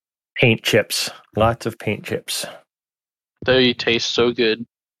Paint chips. Lots of paint chips. They taste so good.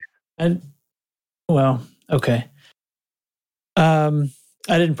 Okay. I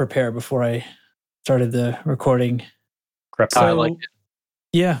didn't prepare before I started the recording. I like it.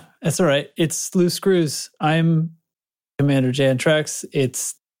 Yeah, that's all right. It's Loose Screws. I'm Commander Jantrax.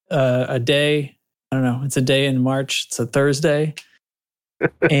 It's a day. I don't know. It's a day in March. It's a Thursday.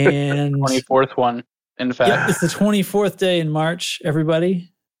 And 24th one, in fact. Yeah, it's the 24th day in March, everybody.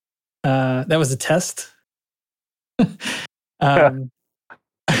 That was a test.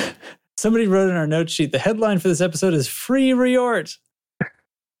 Somebody wrote in our note sheet, the headline for this episode is Free Reort.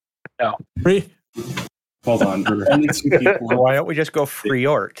 No. Free. Hold on. Only two people. Why don't we just go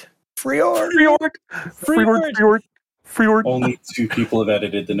Freeort? Freeort. Only two people have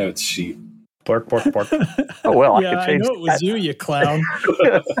edited the notes sheet. Bork. Oh, well, Yeah, I know it was you, you clown.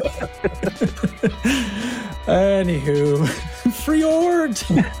 Anywho, Freeort.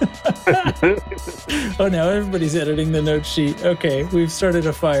 Oh, now everybody's editing the note sheet. Okay, we've started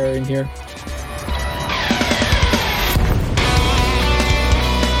a fire in here.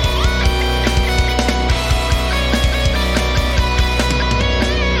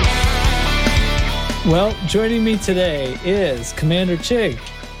 Well, joining me today is Commander Chig.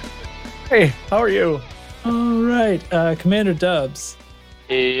 Hey, how are you? All right, Commander Dubs.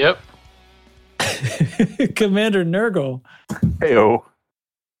 Yep. Commander Nurgle. Heyo.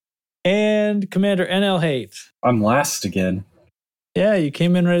 And Commander NL Hate. I'm last again. Yeah, you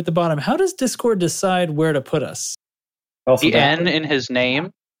came in right at the bottom. How does Discord decide where to put us? The N in his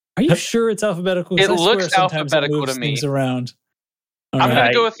name. Are you sure it's alphabetical? 'Cause It I swear looks sometimes it alphabetical moves to me. things around. All I'm right. going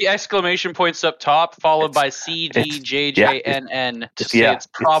to go with the exclamation points up top, followed by C, D, J, J, N, N, to say it's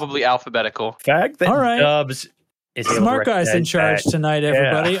probably alphabetical. Fact that All right. Dubs is able to Smart guy's in recognize charge that. tonight,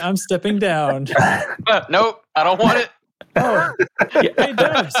 everybody. I'm stepping down. Nope, I don't want it. Oh, hey,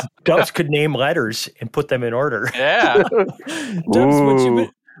 Dubs. Dubs could name letters and put them in order. Yeah.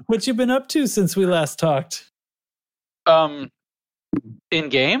 Dubs, what you been up to since we last talked? In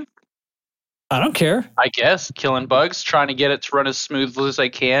game, I don't care. I guess killing bugs, trying to get it to run as smoothly as I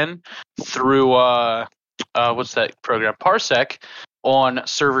can through what's that program? Parsec on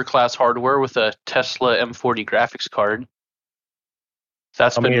server class hardware with a Tesla M40 graphics card.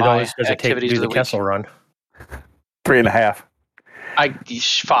 That's How been many of my those does it take to activities do of the the week. Kessel run? 3.5.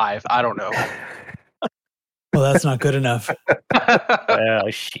 5. I don't know. Well, that's not good enough. Oh,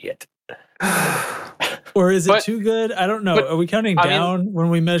 shit. Or is it But- too good? I don't know. but, Are we counting I mean- down when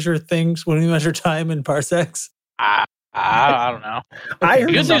we measure things, when we measure time in parsecs? I don't know. I The heard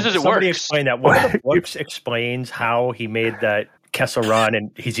good news is it somebody works. explain that. One of the books explains how he made that Kessel run,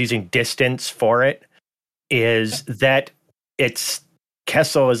 and he's using distance for it. Is that it's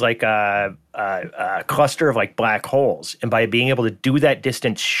Kessel is like a cluster of like black holes, and by being able to do that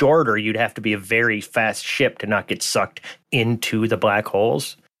distance shorter, you'd have to be a very fast ship to not get sucked into the black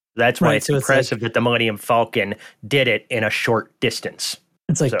holes. That's why Right, it's so it's impressive that the Millennium Falcon did it in a short distance.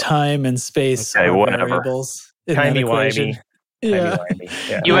 It's like So- time and space Okay, are whatever. variables in that Timey-wimey. equation. Yeah. Timey-wimey,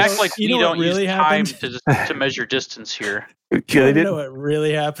 yeah. You Well, act like you we know what don't really use time happened? to measure distance here. Yeah, You they wanna know didn't. what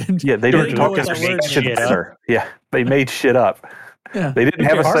really happened? Yeah, they You didn't know talk what us that into word shit means? up. together. Yeah, they made shit up. Yeah. They didn't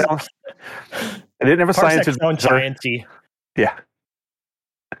have a science. They didn't have a science. Parsecs sound sciencey. Yeah,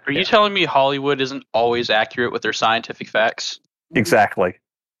 Are you telling me Hollywood isn't always accurate with their scientific facts? exactly.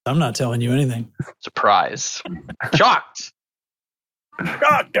 I'm not telling you anything. Surprise. Shocked.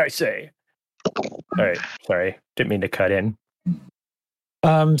 Shocked, I say. All right, sorry, didn't mean to cut in.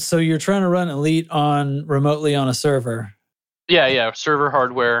 So you're trying to run Elite on remotely on a server. Yeah, server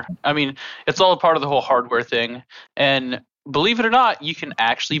hardware. I mean, it's all a part of the whole hardware thing. And believe it or not, you can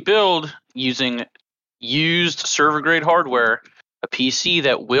actually build using used server grade hardware a PC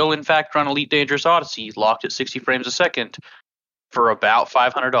that will in fact run Elite Dangerous Odyssey locked at 60 frames a second for about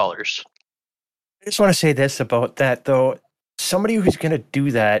 $500. I just want to say this about that, though. Somebody who's going to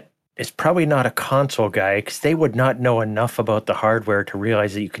do that is probably not a console guy because they would not know enough about the hardware to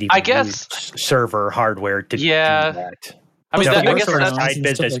realize that you could even I guess- use server hardware to Yeah. do that. I mean, So that, if I you're guess sort of that's and side stuff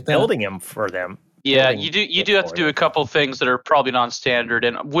business like that. building them for them. Yeah, building you do have to for do you. a couple things that are probably non-standard,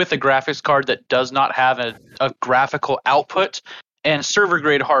 and with a graphics card that does not have a graphical output, and server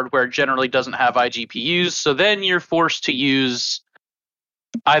grade hardware generally doesn't have iGPUs, so then you're forced to use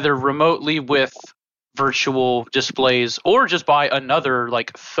either remotely with virtual displays or just buy another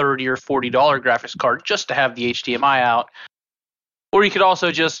like $30 or $40 graphics card just to have the HDMI out, or you could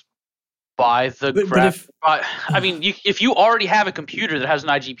also just buy the But if I mean, if you already have a computer that has an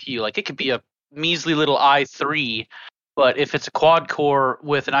iGPU, like it could be a measly little i3, but if it's a quad core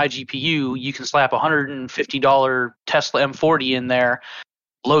with an iGPU, you can slap a $150 Tesla M40 in there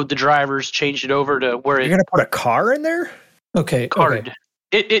load the drivers, change it over to where You're it gonna put a car in there? Okay. card.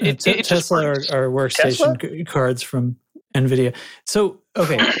 It just Tesla works. are workstation cards from NVIDIA. So,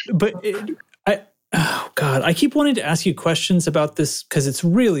 okay. But oh God, I keep wanting to ask you questions about this because it's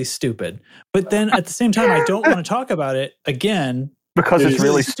really stupid. But then at the same time, I don't want to talk about it again. Because it's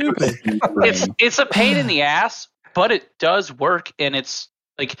really stupid. It's a pain in the ass, but it does work, and it's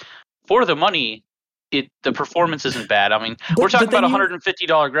like for the money, the performance isn't bad. I mean, we're talking about a $150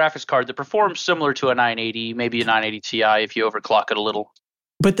 graphics card that performs similar to a 980, maybe a 980 Ti if you overclock it a little.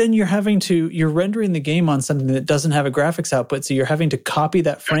 But then you're rendering the game on something that doesn't have a graphics output, so you're having to copy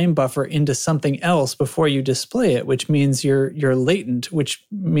that frame buffer into something else before you display it, which means you're latent, which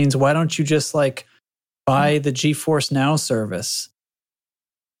means why don't you just like buy the GeForce Now service?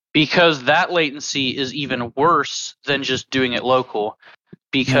 Because that latency is even worse than just doing it local.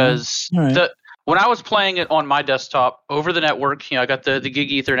 Because when I was playing it on my desktop over the network, I got the gig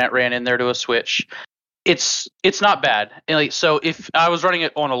Ethernet ran in there to a switch. It's not bad. And so if I was running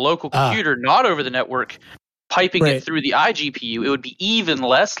it on a local computer, not over the network, piping it through the iGPU, it would be even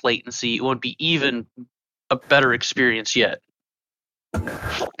less latency. It would be even a better experience yet.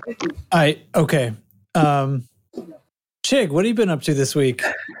 Okay. Chig, what have you been up to this week?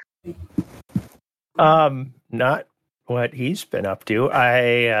 Not what he's been up to.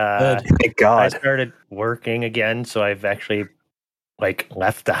 Thank God. I started working again, so I've actually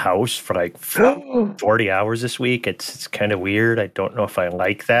left the house for 40 hours this week. It's kind of weird. I don't know if I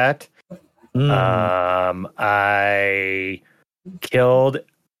like that. I killed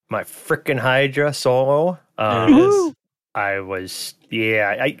my frickin' Hydra solo. I thought I was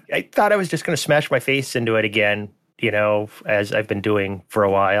just going to smash my face into it again, as I've been doing for a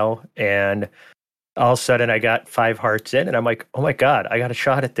while. And all of a sudden I got 5 hearts in and I'm like, oh my God, I got a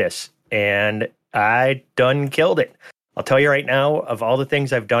shot at this. And I done killed it. I'll tell you right now, of all the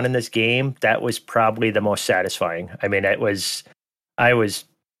things I've done in this game, that was probably the most satisfying. I mean, I was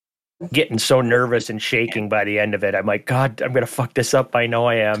getting so nervous and shaking by the end of it. I'm like, God, I'm going to fuck this up. I know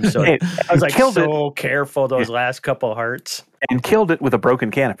I am. So I was careful those last couple hearts. And killed it with a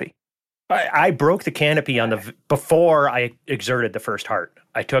broken canopy. I broke the canopy before I exerted the first heart.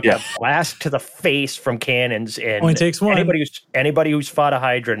 I took a blast to the face from cannons, and only takes one. Anybody who's fought a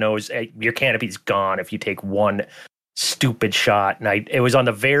Hydra knows your canopy's gone if you take one stupid shot. And it was on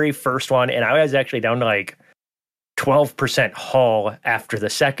the very first one, and I was actually down to 12% hull after the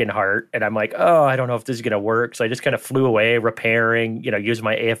second heart, and I'm like, oh, I don't know if this is going to work. So I just kind of flew away, repairing, using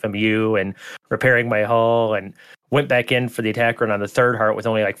my AFMU and repairing my hull, and went back in for the attack run on the third heart with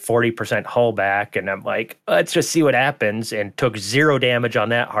only 40% hull back. And I'm like, let's just see what happens, and took 0 damage on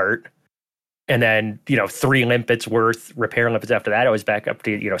that heart. And then, 3 limpets worth repair limpets after that. I was back up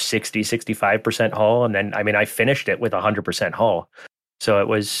to, 60, 65% hull. And then, I finished it with 100% hull. So it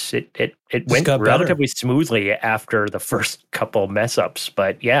went relatively smoothly after the first couple mess ups.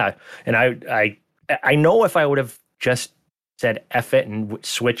 But yeah, and I know if I would have just said F it and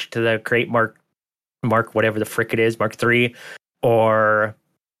switched to the Crate Mark whatever the frick it is, Mark 3, or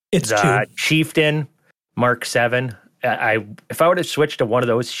the Chieftain Mark 7. If I would have switched to one of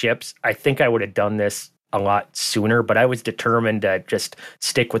those ships, I think I would have done this a lot sooner, but I was determined to just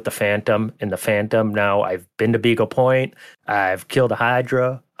stick with the Phantom. In the Phantom, now I've been to Beagle Point, I've killed a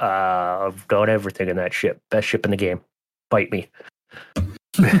Hydra, I've done everything in that ship. Best ship in the game. Bite me.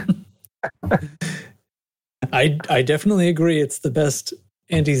 I definitely agree. It's the best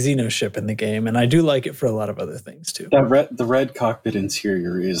anti-Xeno ship in the game, and I do like it for a lot of other things too. The red cockpit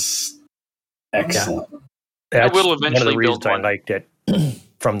interior is excellent. Yeah. I will eventually one of the reasons build one. I liked it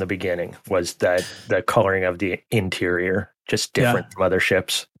from the beginning was that the coloring of the interior just different from other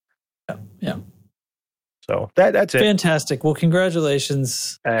ships. Yeah. So that's it. Fantastic. Well,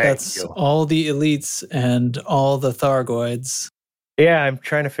 congratulations. That's all the elites and all the Thargoids. Yeah, I'm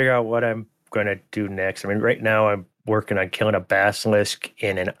trying to figure out what I'm going to do next. Right now I'm working on killing a Basilisk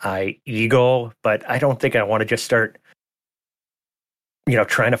in an Eagle, but I don't think I want to just start,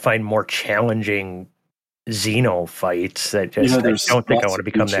 trying to find more challenging Xeno fights. That just I don't think I want to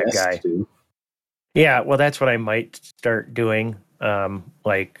become that guy. Yeah, well, that's what I might start doing.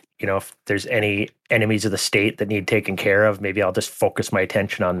 If there's any enemies of the state that need taken care of, maybe I'll just focus my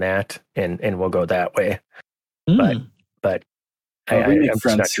attention on that, and we'll go that way. But we make I'm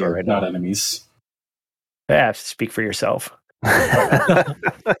friends not sure here, right not now. enemies. Yeah, speak for yourself. But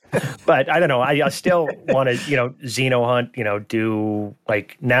I don't know. I still want to, Xeno hunt. Do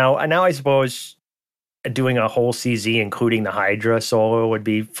now I suppose doing a whole CZ, including the Hydra solo, would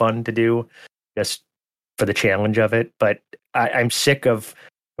be fun to do, just for the challenge of it. But I'm sick of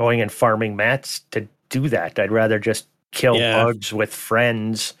going and farming mats to do that. I'd rather just kill bugs with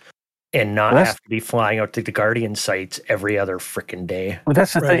friends and not have to be flying out to the Guardian sites every other freaking day. Well,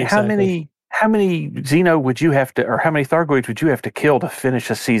 that's the thing. Exactly. How many Xeno would you have to, or how many Thargoids would you have to kill to finish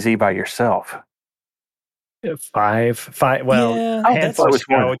a CZ by yourself? 5. Well, Yeah, handful of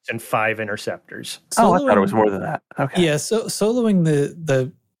scouts and 5 interceptors. I thought it was more than that. Okay. Yeah, so soloing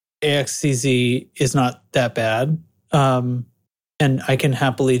the AXCZ is not that bad. And I can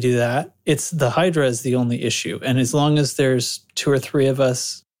happily do that. It's the Hydra is the only issue. And as long as there's 2 or 3 of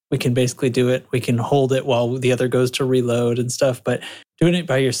us, we can basically do it. We can hold it while the other goes to reload and stuff. But doing it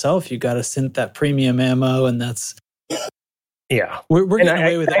by yourself, you got to synth that premium ammo, and that's we're getting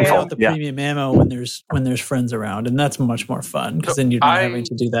away with it without the premium ammo when there's friends around, and that's much more fun because then you're not having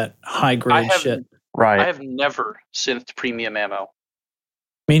to do that high grade shit. Right. I have never synthed premium ammo.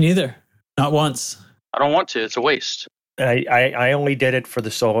 Me neither. Not once. I don't want to. It's a waste. I only did it for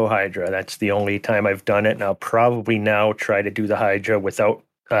the solo Hydra. That's the only time I've done it, and I'll probably now try to do the Hydra without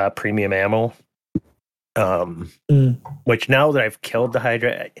premium ammo. Which now that I've killed the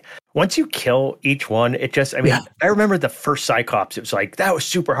Hydra, once you kill each one, it just, I remember the first Cyclops, it was like, that was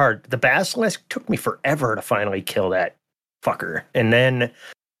super hard. The Basilisk took me forever to finally kill that fucker. And then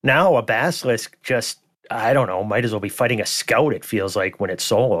now a Basilisk just, I don't know, might as well be fighting a scout, it feels like, when it's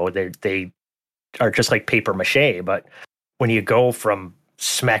solo. They are just like paper mache, but when you go from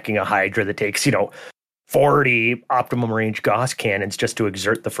smacking a Hydra that takes, 40 optimum range Gauss cannons just to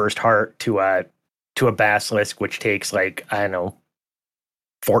exert the first heart to a Basilisk, which takes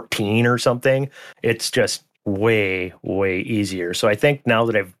 14 or something, it's just way, way easier. So I think now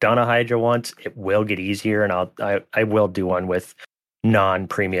that I've done a Hydra once, it will get easier, and I will do one with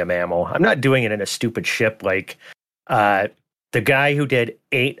non-premium ammo. I'm not doing it in a stupid ship like the guy who did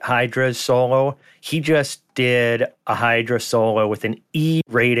 8 Hydras solo. He just did a Hydra solo with an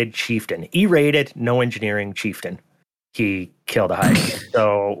E-rated chieftain. E-rated, no engineering chieftain. He killed a Hydra.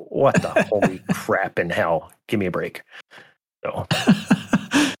 So what the holy crap in hell? Give me a break. So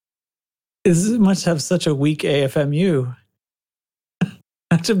it must have such a weak AFMU.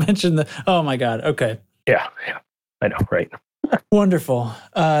 Not to mention oh my God. Okay. Yeah. I know, right? Wonderful.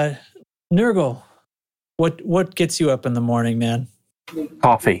 Nurgle, what gets you up in the morning, man?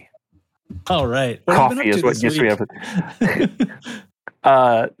 Coffee. All right. Coffee is what gets me up.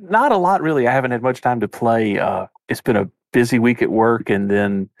 Not a lot, really. I haven't had much time to play. It's been a busy week at work, and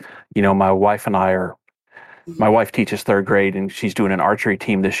then, my wife teaches 3rd grade, and she's doing an archery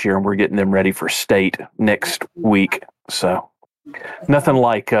team this year, and we're getting them ready for state next week. So nothing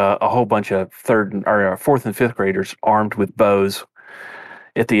like a whole bunch of 4th and 5th graders armed with bows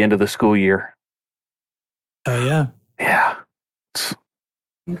at the end of the school year. Oh yeah. Yeah.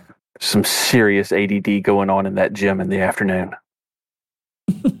 Some serious ADD going on in that gym in the afternoon.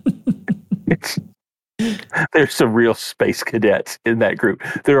 There's some real space cadets in that group.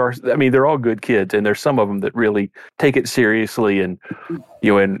 They're all good kids, and there's some of them that really take it seriously and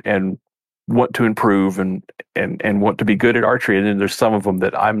and want to improve and want to be good at archery. And then there's some of them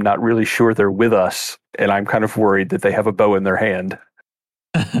that I'm not really sure they're with us, and I'm kind of worried that they have a bow in their hand.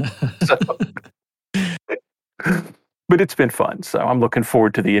 But it's been fun, so I'm looking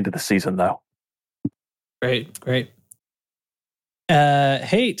forward to the end of the season, though. Great.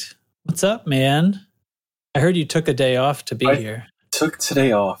 Hate, what's up, man? I heard you took a day off to be here. Took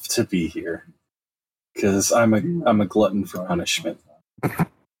today off to be here because I'm a glutton for punishment.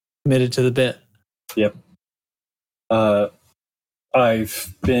 Committed to the bit. Yep.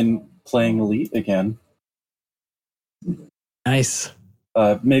 I've been playing Elite again. Nice.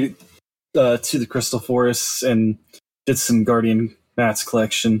 Maybe to the Crystal Forests and did some Guardian Mats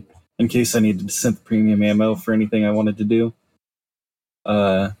collection in case I needed to synth premium ammo for anything I wanted to do.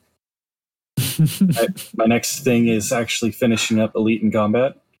 My next thing is actually finishing up Elite in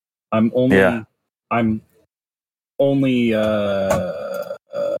Combat. I'm only 4%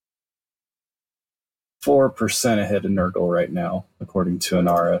 ahead of Nurgle right now, according to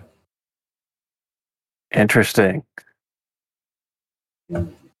Inara. Interesting.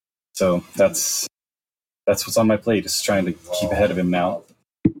 So that's what's on my plate, is trying to keep ahead of him now.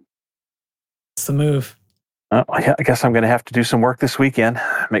 That's the move. I guess I'm going to have to do some work this weekend.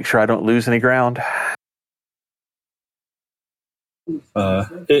 Make sure I don't lose any ground.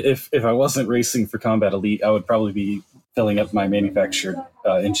 If I wasn't racing for Combat Elite, I would probably be filling up my manufactured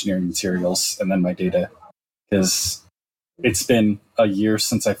engineering materials and then my data, because it's been a year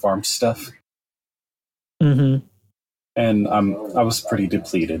since I farmed stuff. Mm-hmm. And I was pretty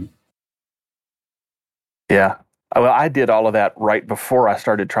depleted. Yeah. Well, I did all of that right before I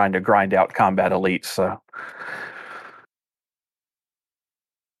started trying to grind out Combat Elite, so.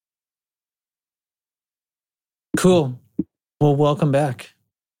 Cool. Well, welcome back.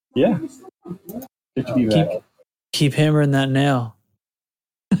 Yeah. Good to be back. Keep hammering that nail.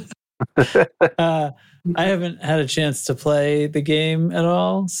 I haven't had a chance to play the game at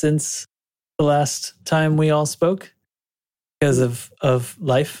all since the last time we all spoke because of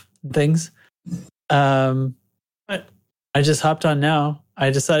life and things. But I just hopped on now.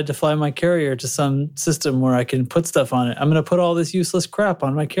 I decided to fly my carrier to some system where I can put stuff on it. I'm going to put all this useless crap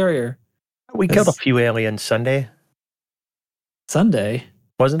on my carrier. We killed a few aliens Sunday. Sunday?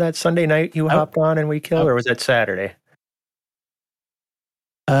 Wasn't that Sunday night you hopped on and we killed, or was that Saturday?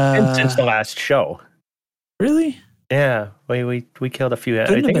 And since the last show. Really? Yeah, we killed a few. I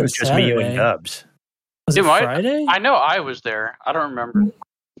Couldn't think have it was been just me, you, and Saturday. Dubs. Was it Friday? I know I was there. I don't remember.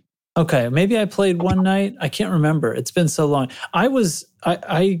 Okay, maybe I played one night. I can't remember. It's been so long. I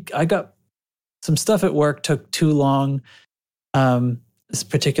got some stuff at work took too long. This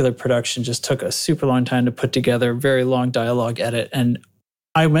particular production just took a super long time to put together, very long dialogue edit, and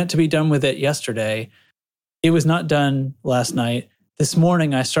I meant to be done with it yesterday. It was not done last night. This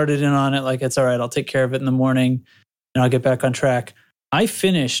morning I started in on it like, it's all right, I'll take care of it in the morning and I'll get back on track. I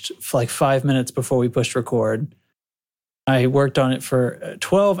finished like 5 minutes before we pushed record. I worked on it for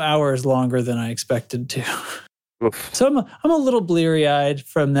 12 hours longer than I expected to. Oof. So I'm a little bleary-eyed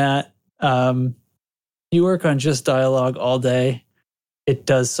from that. You work on just dialogue all day. It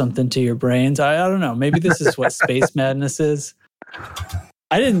does something to your brains. I don't know. Maybe this is what space madness is.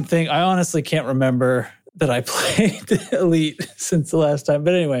 I honestly can't remember that I played Elite since the last time.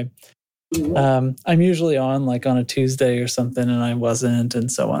 But anyway, I'm usually on like on a Tuesday or something, and I wasn't,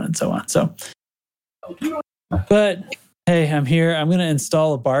 and so on and so on. So, but hey, I'm here. I'm going to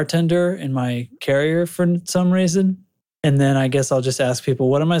install a bartender in my carrier for some reason. And then I guess I'll just ask people,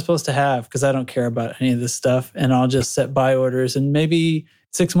 what am I supposed to have? Because I don't care about any of this stuff. And I'll just set buy orders. And maybe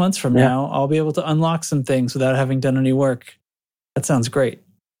 6 months from now, I'll be able to unlock some things without having done any work. That sounds great.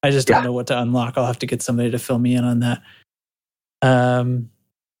 I just don't know what to unlock. I'll have to get somebody to fill me in on that.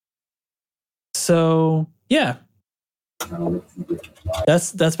 So yeah,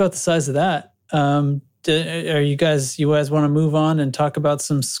 that's about the size of that. You guys want to move on and talk about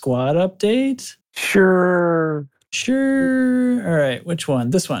some squad update? Sure. All right. Which one?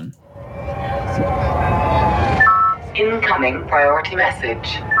 This one. Incoming priority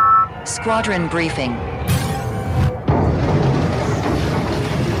message. Squadron briefing.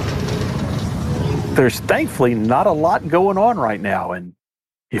 There's thankfully not a lot going on right now. And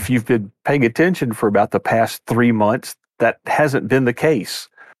if you've been paying attention for about the past 3 months, that hasn't been the case.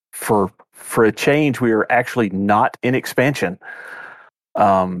 For a change, we are actually not in expansion.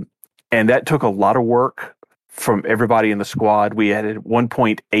 And that took a lot of work from everybody in the squad. We added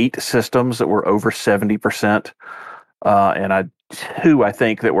 1.8 systems that were over 70%, and two, I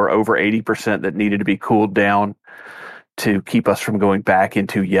think, that were over 80% that needed to be cooled down to keep us from going back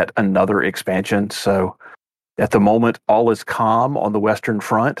into yet another expansion. So at the moment, all is calm on the Western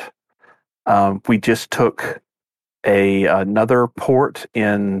Front. We just took another port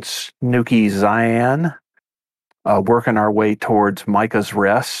in Snooky Zion, working our way towards Micah's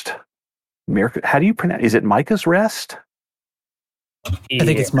Rest. How do you pronounce? Is it Micah's Rest? I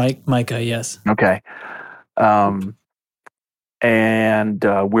think it's Micah. Yes. Okay. And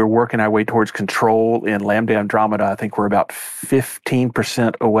we're working our way towards Control in Lambda Andromeda. I think we're about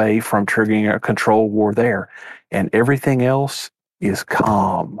 15% away from triggering a control war there, and everything else is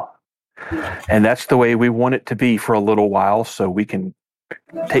calm. And that's the way we want it to be for a little while, so we can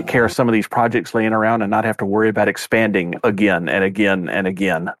take care of some of these projects laying around and not have to worry about expanding again and again and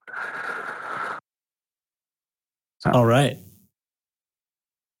again. So. All right.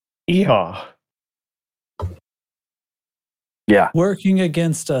 Yeah. Yeah. Working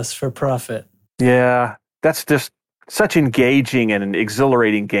against us for profit. Yeah. That's just such engaging and an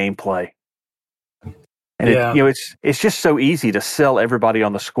exhilarating gameplay. And it's just so easy to sell everybody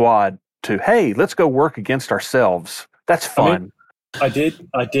on the squad to, hey, let's go work against ourselves. That's fun. I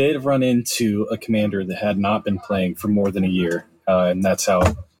did run into a commander that had not been playing for more than a year, and that's how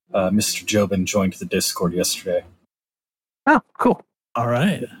Mr. Jobin joined the Discord yesterday. Oh, cool. All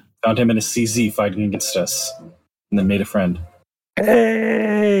right. Found him in a CZ fighting against us, and then made a friend.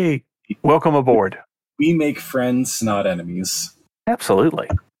 Hey! Welcome aboard. We make friends, not enemies. Absolutely.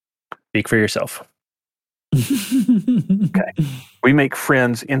 Speak for yourself. Okay. We make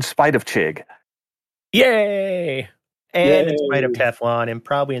friends in spite of Chig. Yay! And in spite of Teflon, and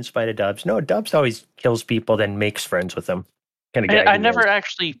probably in spite of Dubs. No, Dubs always kills people, then makes friends with them. Kind of guy. I never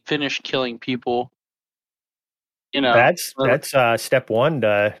actually finished killing people. You know, that's step one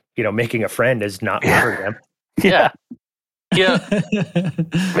to making a friend is not murdering them. Yeah.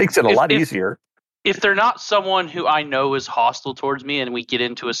 Makes it a lot easier. if they're not someone who I know is hostile towards me and we get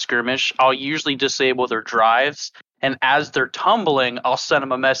into a skirmish, I'll usually disable their drives. And as they're tumbling, I'll send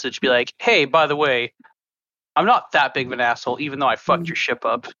them a message, be like, hey, by the way, I'm not that big of an asshole, even though I fucked your ship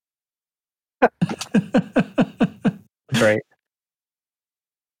up. That's right.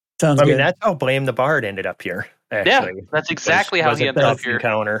 Sounds I good. mean, that's how Blame the Bard ended up here. Actually, Yeah, that's exactly how he a ended up tough here.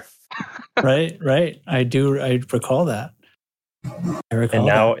 encounter. Right. I recall that.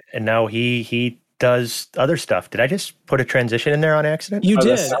 And now he does other stuff. Did I just put a transition in there on accident? You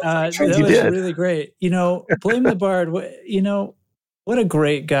did. That That you was did. really great. Blame the Bard. What a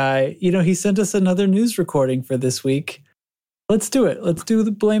great guy. He sent us another news recording for this week. Let's do it. Let's do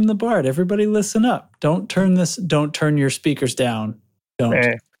the Blame the Bard. Everybody listen up. Don't turn your speakers down.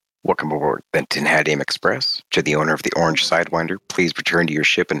 Don't. Welcome aboard the Tin Hat Aim Express. To the owner of the Orange Sidewinder, please return to your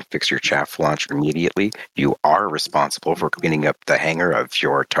ship and fix your chaff launcher immediately. You are responsible for cleaning up the hangar of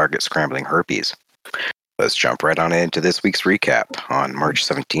your target scrambling herpes. Let's jump right on into this week's recap. On March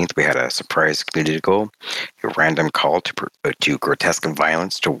 17th, we had a surprise community goal, a random call to grotesque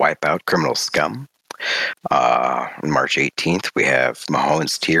violence to wipe out criminal scum. On March 18th, we have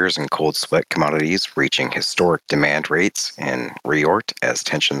Mahone's Tears and Cold Sweat commodities reaching historic demand rates in Reort as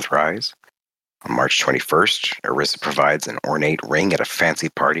tensions rise. On March 21st, Orisa provides an ornate ring at a fancy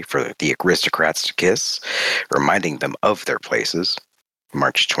party for the aristocrats to kiss, reminding them of their places.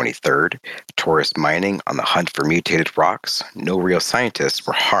 March 23rd, tourist mining on the hunt for mutated rocks. No real scientists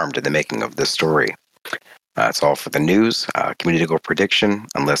were harmed in the making of this story. That's all for the news. Community goal prediction.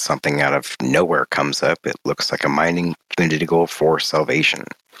 Unless something out of nowhere comes up, it looks like a mining community goal for salvation.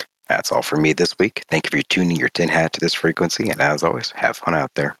 That's all for me this week. Thank you for tuning your tin hat to this frequency, and as always, have fun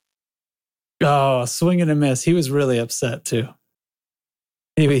out there. Oh, swing and a miss. He was really upset too.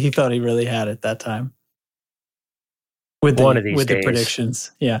 He thought he really had it that time. With the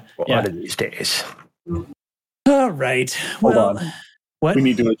predictions. Yeah. One of these days. All right. Hold on. What? We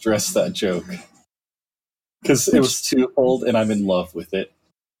need to address that joke. Because it was twofold, and I'm in love with it.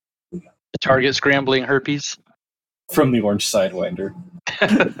 The target scrambling herpes. From the Orange Sidewinder.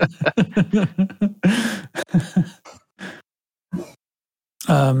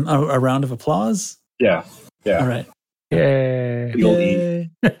 A round of applause? Yeah. All right.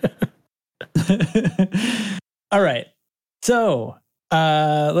 Yay. All right. So,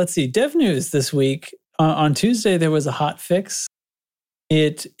 let's see. Dev news this week. On Tuesday, there was a hot fix.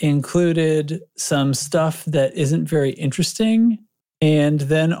 It included some stuff that isn't very interesting, and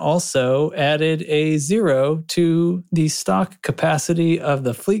then also added a 0 to the stock capacity of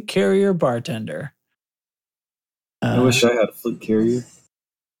the fleet carrier bartender. I wish I had a fleet carrier.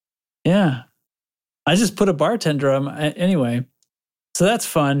 Yeah. I just put a bartender on anyway. So that's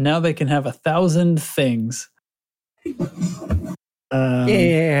fun. Now they can have 1,000 things.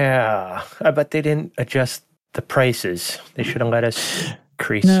 Yeah. But they didn't adjust the prices. They should have let us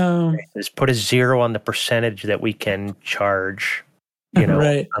increase prices. Put a 0 on the percentage that we can charge,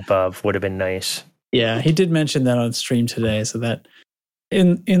 right. above would have been nice. Yeah, he did mention that on stream today. So that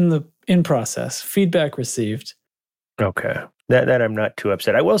in process, feedback received. Okay. That I'm not too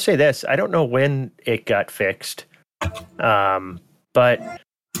upset. I will say this. I don't know when it got fixed. But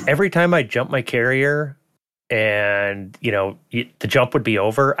every time I jump my carrier and, the jump would be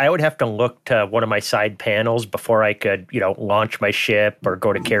over, I would have to look to one of my side panels before I could, launch my ship or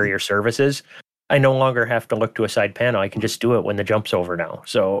go to carrier services. I no longer have to look to a side panel. I can just do it when the jump's over now.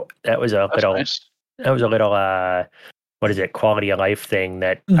 So that was a little what is it, quality of life thing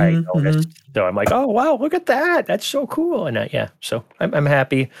that I noticed. So I'm like, oh, wow, look at that. That's so cool. And so I'm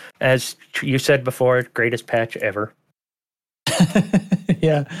happy. As you said before, greatest patch ever.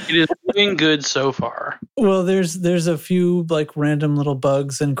 Yeah. It is doing good so far. Well, there's a few like random little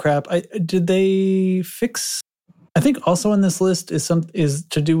bugs and crap. Did they fix? I think also on this list is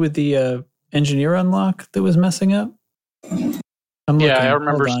to do with the engineer unlock that was messing up. I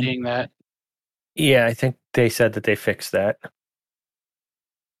remember seeing that. Yeah, I think they said that they fixed that.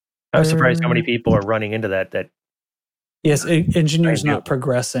 I was surprised how many people are running into that. Yes, engineer's not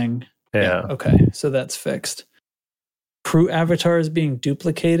progressing. Yeah. Okay, so that's fixed. Crew avatar is being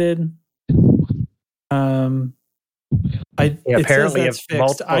duplicated. Apparently that's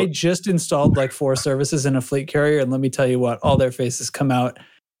fixed. I just installed like 4 services in a fleet carrier, and let me tell you what, all their faces come out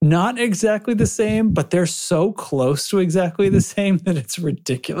not exactly the same, but they're so close to exactly the same that it's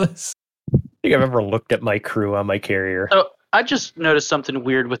ridiculous. I think I've ever looked at my crew on my carrier. So I just noticed something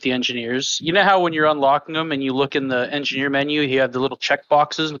weird with the engineers. You know how when you're unlocking them and you look in the engineer menu, you have the little check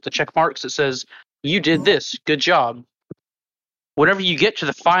boxes with the check marks that says, you did this, good job. Whenever you get to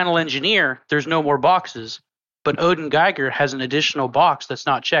the final engineer, there's no more boxes. But Odin Geiger has an additional box that's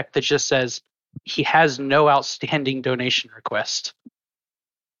not checked that just says, he has no outstanding donation request.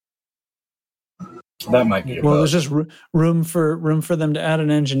 That might be. Well, there's just room for them to add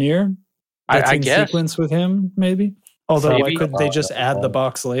an engineer. That's I in guess. sequence with him, maybe. Although, why Maybe. couldn't they just add the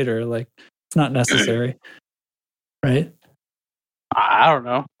box later? Like, it's not necessary, right? I don't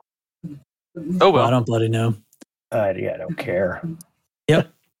know. Oh well. I don't bloody know. I don't care.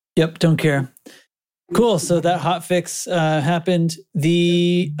 Yep, don't care. Cool. So that hotfix happened.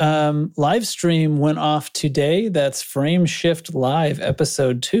 The live stream went off today. That's Frame Shift Live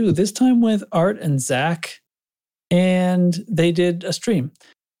episode 2. This time with Art and Zach, and they did a stream.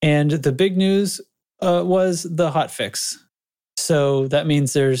 And the big news was the hotfix. So that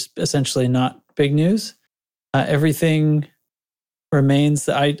means there's essentially not big news. Everything remains.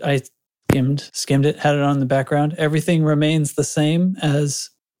 I skimmed it, had it on the background. Everything remains the same as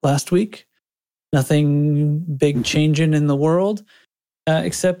last week. Nothing big changing in the world,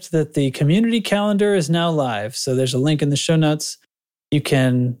 except that the community calendar is now live. So there's a link in the show notes. You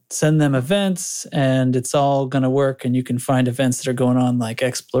can send them events and it's all going to work. And you can find events that are going on, like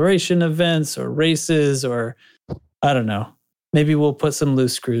exploration events or races, or I don't know. Maybe we'll put some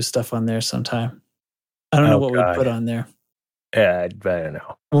Loose Screws stuff on there sometime. I don't know what we put on there. Yeah, I don't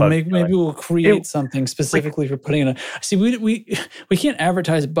know. Well, maybe we'll create something specifically for putting it on. See, we can't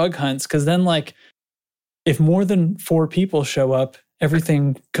advertise bug hunts because then, like, if more than 4 people show up,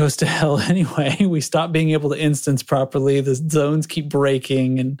 everything goes to hell anyway. We stop being able to instance properly. The zones keep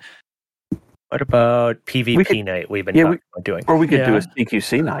breaking. And what about PvP night? We've been talking about doing, or we could do a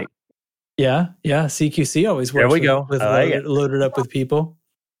CQC night. Yeah, CQC always works. There we go. With loaded up with people.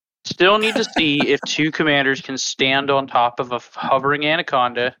 Still need to see if 2 commanders can stand on top of a hovering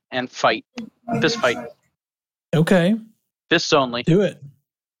anaconda and fight. Fist fight. Okay. Fists only. Do it.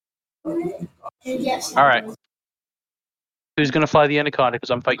 All right. Who's going to fly the anaconda? Because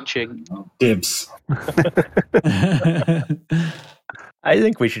I'm fighting Chig. Dibs. I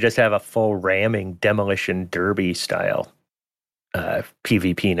think we should just have a full ramming demolition derby style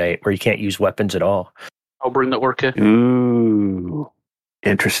PvP night where you can't use weapons at all. I'll bring the orca. Ooh.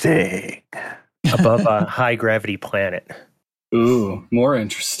 Interesting. Above a high gravity planet. Ooh, more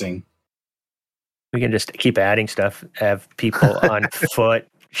interesting. We can just keep adding stuff, have people on foot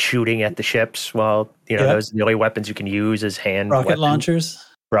shooting at the ships while, those are the only weapons you can use as hand rocket launchers.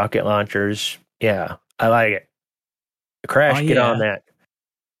 Rocket launchers. Yeah, I like it. Crash, get on that.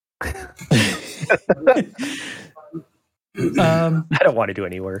 I don't want to do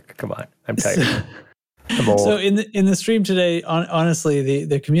any work. Come on. I'm tired. So in the stream today, honestly,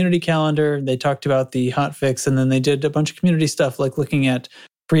 the community calendar, they talked about the hotfix, and then they did a bunch of community stuff like looking at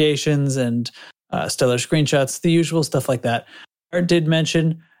creations and stellar screenshots, the usual stuff like that. Art did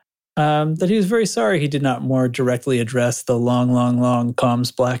mention that he was very sorry he did not more directly address the long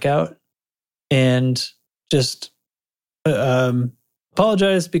comms blackout, and just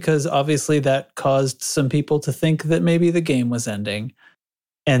apologized because obviously that caused some people to think that maybe the game was ending.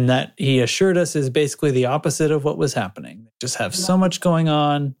 And that he assured us is basically the opposite of what was happening. They just have so much going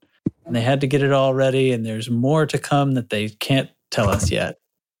on, and they had to get it all ready, and there's more to come that they can't tell us yet.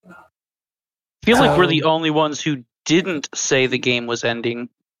 I feel like we're the only ones who didn't say the game was ending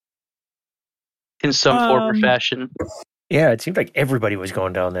in some form or fashion. Yeah, it seemed like everybody was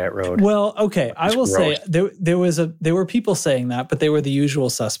going down that road. Well, okay, I will say there were people saying that, but they were the usual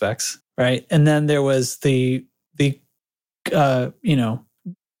suspects, right? And then there was the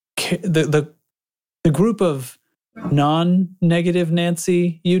group of non-negative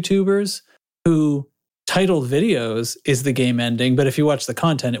Nancy YouTubers who titled videos "Is the game ending?" But if you watch the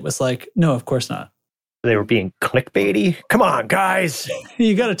content, it was like, no, of course not. They were being clickbaity. Come on, guys!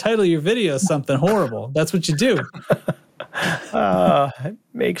 You got to title your video something horrible. That's what you do. It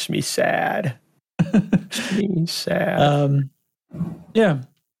makes me sad. Yeah.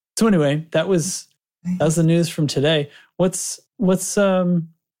 So anyway, that was the news from today. What's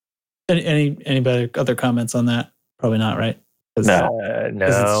anybody other comments on that? Probably not, right? No.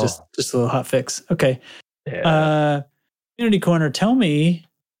 It's just a little hot fix. Okay. Yeah. Community Corner, tell me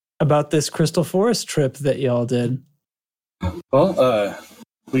about this Crystal Forest trip that y'all did. Well,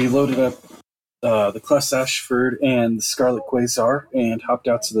 we loaded up the Kless Ashford and the Scarlet Quasar and hopped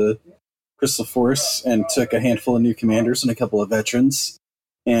out to the Crystal Forest and took a handful of new commanders and a couple of veterans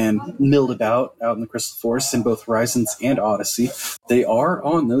and milled about out in the Crystal Forest in both Horizons and Odyssey. They are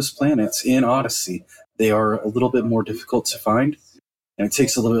on those planets in Odyssey. They are a little bit more difficult to find, and it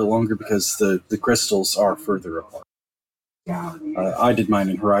takes a little bit longer because the crystals are further apart. I did mine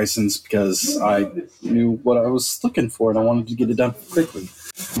in Horizons because I knew what I was looking for and I wanted to get it done quickly.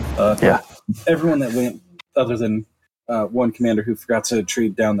 Everyone that went, other than one commander who forgot to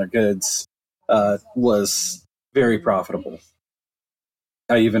trade down their goods, was very profitable.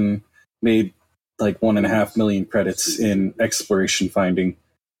 I even made like 1.5 million credits in exploration finding,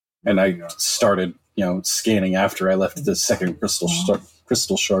 and I started, scanning after I left the second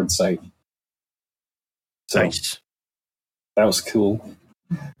crystal shard site. So Nice. that was cool.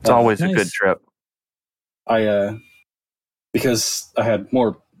 It's always Nice. a good trip. I because I had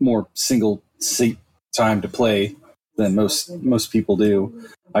more single seat time to play than most people do,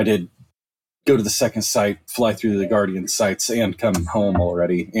 I did go to the second site, fly through the Guardian sites, and come home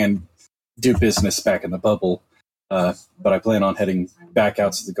already, and do business back in the bubble. But I plan on heading back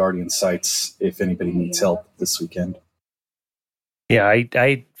out to the Guardian sites if anybody needs help this weekend. Yeah,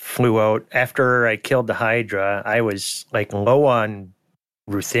 I flew out after I killed the Hydra. I was like low on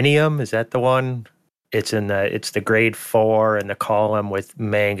ruthenium. Is that the one? It's the grade 4 in the column with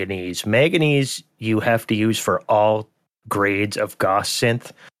manganese. Manganese you have to use for all grades of Gauss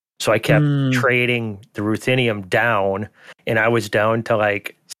synth. So I kept trading the ruthenium down, and I was down to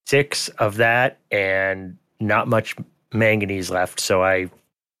like 6 of that and not much manganese left. So I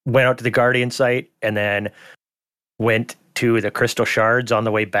went out to the Guardian site and then went to the crystal shards on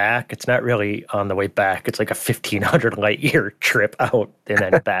the way back. It's not really on the way back. It's like a 1,500 light year trip out and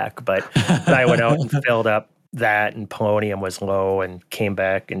then back. But I went out and filled up that, and polonium was low, and came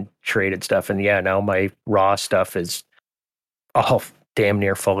back and traded stuff. And yeah, now my raw stuff is all damn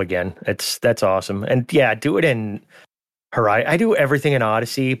near full again. That's awesome. And yeah, do it in Horizon. I do everything in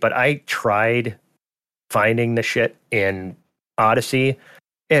Odyssey, but I tried finding the shit in Odyssey.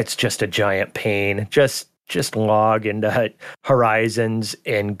 It's just a giant pain. Just log into Horizons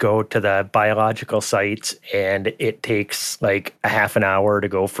and go to the biological sites, and it takes like a half an hour to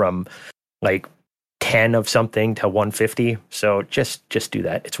go from like 10 of something to 150. So just do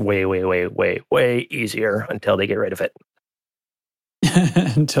that. It's way easier until they get rid of it.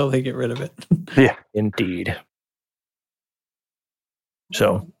 Until they get rid of it. Yeah, indeed.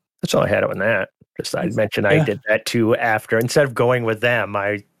 So that's all I had on that. Just I mentioned I did that too after, instead of going with them,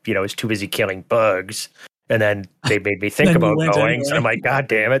 I was too busy killing bugs. And then they made me think about going. Anyway. So I'm like, God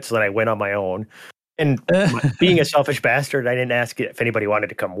damn it. So then I went on my own. And being a selfish bastard, I didn't ask if anybody wanted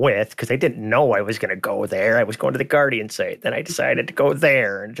to come with, because I didn't know I was going to go there. I was going to the Guardian site. Then I decided to go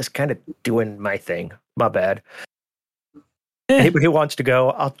there and just kind of doing my thing. My bad. Anybody who wants to go,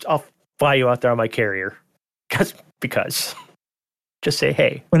 I'll fly you out there on my carrier. Because just say,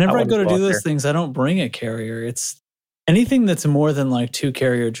 hey. Whenever I go to do those things, I don't bring a carrier. It's anything that's more than like 2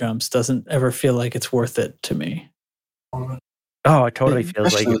 carrier jumps doesn't ever feel like it's worth it to me. Oh, it totally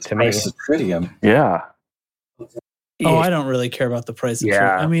feels like it to me. Tritium. Yeah. Oh, I don't really care about the price of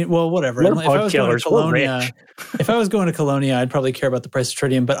tritium. I mean, well, whatever. If I was going to Colonia, I'd probably care about the price of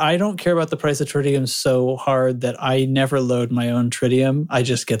tritium, but I don't care about the price of tritium so hard that I never load my own tritium. I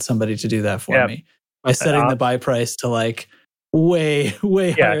just get somebody to do that for me by setting the buy price to like way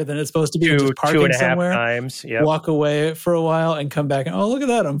higher than it's supposed to be. Just parking 2.5 somewhere, times, walk away for a while, and come back and look at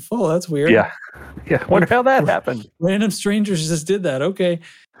that, I'm full. That's weird. Yeah. Wonder how that happened. Random strangers just did that. Okay,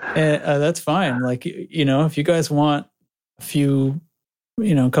 that's fine. Like if you guys want a few,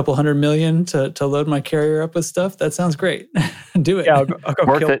 a couple 100 million to load my carrier up with stuff, that sounds great. Do it. Yeah, I'll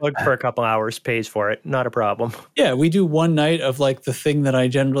go kill bug for a couple hours. Pays for it. Not a problem. Yeah, we do one night of like the thing that I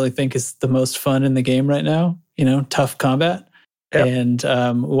generally think is the most fun in the game right now. Tough combat. Yep. And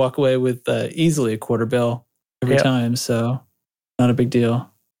walk away with easily a quarter bill every time. So not a big deal.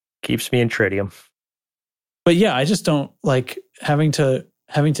 Keeps me in tritium. But yeah, I just don't like having to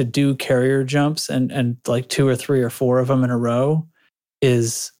do carrier jumps and like 2 or 3 or 4 of them in a row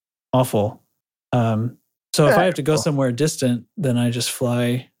is awful. So if I have to go somewhere distant, then I just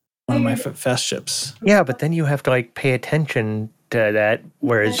fly one of my fast ships. Yeah, but then you have to like pay attention to that.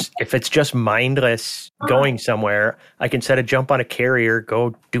 Whereas if it's just mindless going somewhere, I can set a jump on a carrier,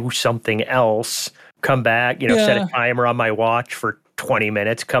 go do something else, come back, set a timer on my watch for 20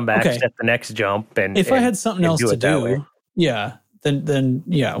 minutes, come back, set the next jump. And if I had something else to do, then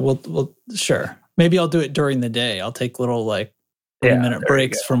we'll sure. Maybe I'll do it during the day. I'll take little like 30-minute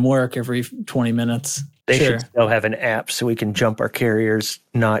breaks from work every 20 minutes. They should still have an app so we can jump our carriers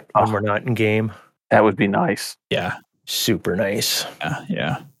when we're not in game. That would be nice. Yeah. Super nice.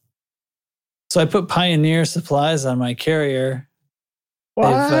 Yeah. So I put Pioneer supplies on my carrier.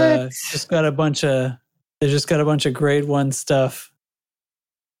 What? They've just got a bunch of grade 1 stuff.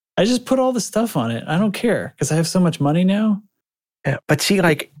 I just put all the stuff on it. I don't care because I have so much money now. Yeah, but see,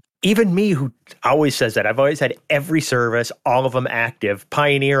 like even me, who always says that, I've always had every service, all of them active.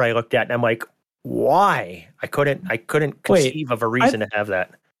 Pioneer, I looked at and I'm like, why? I couldn't conceive of a reason to have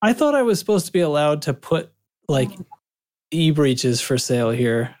that. I thought I was supposed to be allowed to put like e-breaches for sale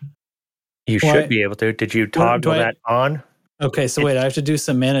here. You should be able to. Did you toggle that on? Okay, so wait, I have to do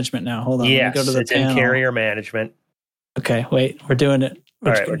some management now. Hold on. Yes, go to the it's panel. in carrier management. Okay, wait, we're doing it.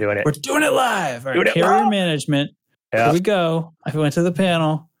 All right, we're doing it. We're doing it live. All right, carrier management. Yeah. Here we go. I went to the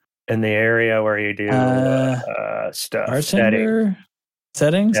panel. In the area where you do stuff. Bartender.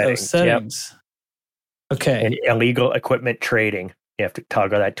 Settings? Settings. Yep. Okay. And illegal equipment trading. You have to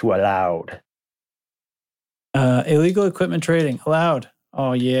toggle that to allowed. Illegal equipment trading. Allowed.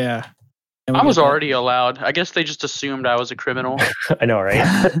 Oh, yeah. I was already allowed. I guess they just assumed I was a criminal. I know,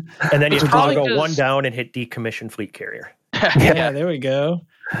 right? And then you toggle one down and hit decommission fleet carrier. Yeah, there we go.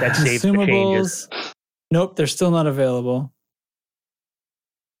 That saves the changes. Nope, they're still not available.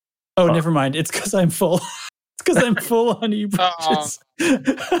 Oh, never mind. It's because I'm full. It's because I'm full on e-breaches.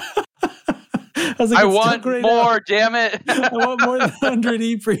 I want more, damn it. I want more than 100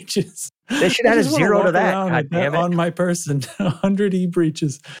 e-breaches. They should add a 0 to that. God damn it. On my person. 100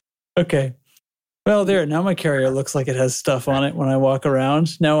 e-breaches. Okay. Well, there. Now my carrier looks like it has stuff on it when I walk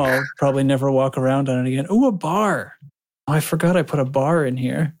around. Now I'll probably never walk around on it again. Oh, a bar. Oh, I forgot I put a bar in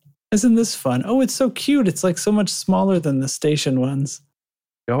here. Isn't this fun? Oh, it's so cute. It's like so much smaller than the station ones.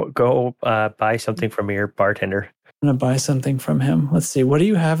 Go buy something from your bartender. I'm going to buy something from him. Let's see. What do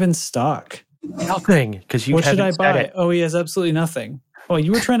you have in stock? Nothing. Because you what should I buy? It. Oh, he has absolutely nothing. Oh,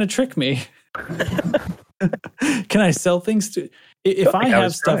 you were trying to trick me. Can I sell things to... If I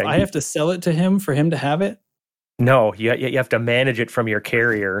have stuff, I have to sell it to him for him to have it? No, you have to manage it from your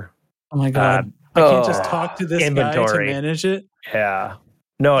carrier. Oh my God. I can't just talk to this inventory. Guy to manage it? Yeah.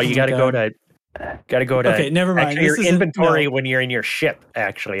 No, you got to go to... Okay, never mind. Actually, your inventory when you're in your ship,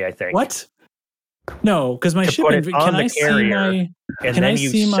 actually, I think. What? No, because my ship... Can I see my... And then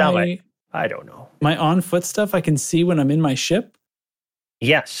you sell it. I don't know. My on-foot stuff I can see when I'm in my ship?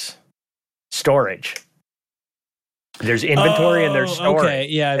 Yes. Storage. There's inventory and there's storage. Okay,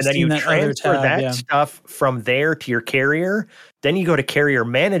 yeah, and then you transfer that stuff from there to your carrier. Then you go to carrier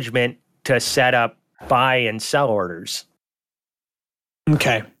management to set up buy and sell orders.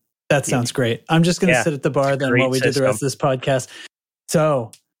 Okay, that sounds great. I'm just going to sit at the bar then while we do the rest of this podcast.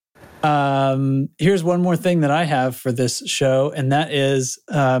 So here's one more thing that I have for this show, and that is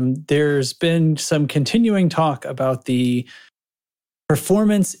there's been some continuing talk about the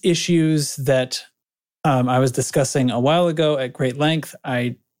performance issues that I was discussing a while ago at great length.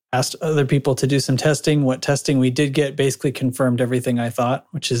 I asked other people to do some testing. What testing we did get basically confirmed everything I thought,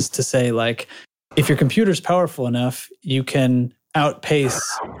 which is to say, like, if your computer's powerful enough, you can outpace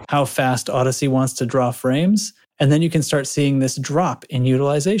how fast Odyssey wants to draw frames. And then you can start seeing this drop in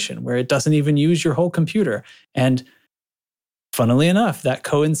utilization where it doesn't even use your whole computer. And funnily enough, that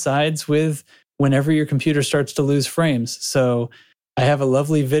coincides with whenever your computer starts to lose frames. So I have a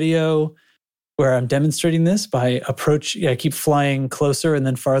lovely video where I'm demonstrating this by I keep flying closer and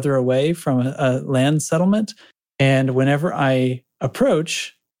then farther away from a land settlement. And whenever I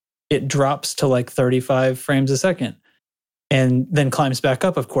approach, it drops to like 35 frames a second and then climbs back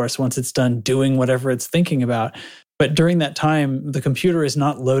up, of course, once it's done doing whatever it's thinking about. But during that time, the computer is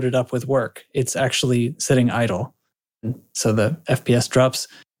not loaded up with work. It's actually sitting idle. So the FPS drops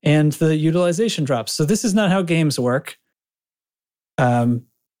and the utilization drops. So this is not how games work.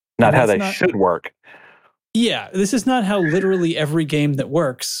 Not how they should work. Yeah, this is not how literally every game that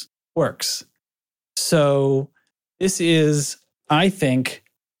works. So this is, I think,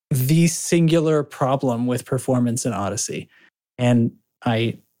 the singular problem with performance in Odyssey. And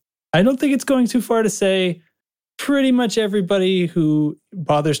I don't think it's going too far to say pretty much everybody who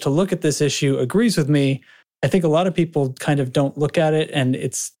bothers to look at this issue agrees with me. I think a lot of people kind of don't look at it, and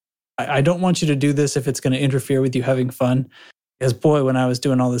I don't want you to do this if it's going to interfere with you having fun. Because boy, when I was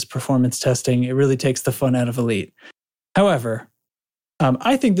doing all this performance testing, it really takes the fun out of Elite. However,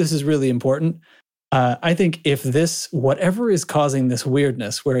 I think this is really important. I think if whatever is causing this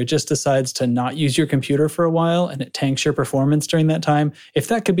weirdness, where it just decides to not use your computer for a while and it tanks your performance during that time, if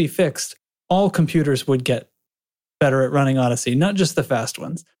that could be fixed, all computers would get better at running Odyssey, not just the fast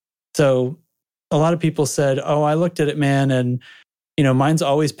ones. So a lot of people said, oh, I looked at it, man, and mine's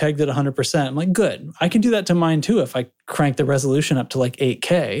always pegged at 100%. I'm like, good. I can do that to mine too if I crank the resolution up to like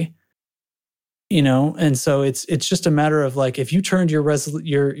 8K. And so it's just a matter of like, if you turned your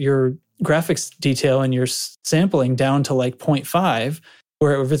graphics detail and your sampling down to like 0.5,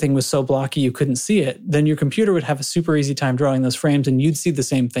 where everything was so blocky you couldn't see it, then your computer would have a super easy time drawing those frames and you'd see the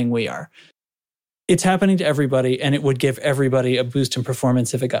same thing we are. It's happening to everybody, and it would give everybody a boost in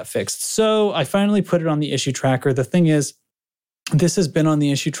performance if it got fixed. So I finally put it on the issue tracker. The thing is, this has been on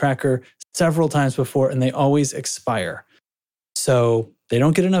the issue tracker several times before, and they always expire. So they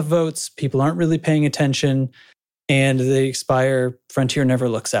don't get enough votes. People aren't really paying attention, and they expire. Frontier never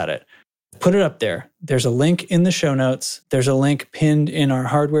looks at it. put it up there. There's a link in the show notes. There's a link pinned in our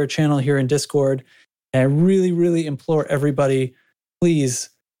hardware channel here in Discord. And I really, really implore everybody, please,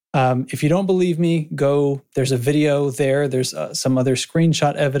 if you don't believe me, go. There's a video there. There's some other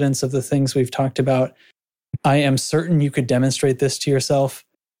screenshot evidence of the things we've talked about. I am certain you could demonstrate this to yourself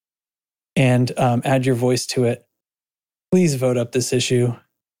and add your voice to it. Please vote up this issue.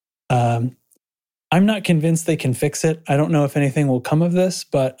 I'm not convinced they can fix it. I don't know if anything will come of this,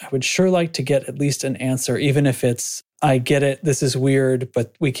 but I would sure like to get at least an answer, even if it's, I get it, this is weird,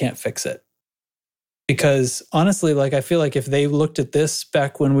 but we can't fix it. Because honestly, like, I feel like if they looked at this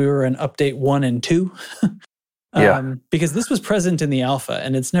back when we were in update 1 and 2, because this was present in the alpha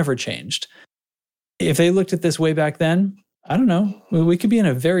and it's never changed. If they looked at this way back then, I don't know, we could be in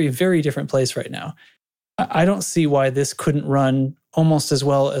a very, very different place right now. I don't see why this couldn't run almost as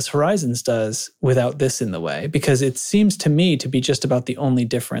well as Horizons does without this in the way, because it seems to me to be just about the only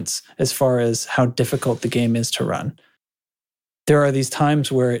difference as far as how difficult the game is to run. There are these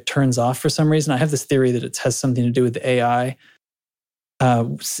times where it turns off for some reason. I have this theory that it has something to do with the AI.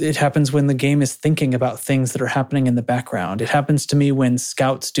 It happens when the game is thinking about things that are happening in the background. It happens to me when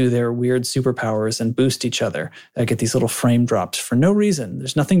scouts do their weird superpowers and boost each other. I get these little frame drops for no reason.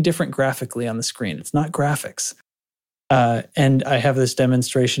 There's nothing different graphically on the screen. It's not graphics. And I have this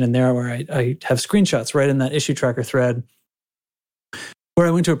demonstration in there where I have screenshots right in that issue tracker thread where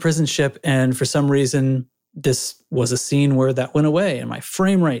I went to a prison ship, and for some reason, this was a scene where that went away and my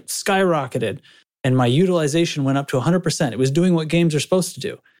frame rate skyrocketed and my utilization went up to 100%. It was doing what games are supposed to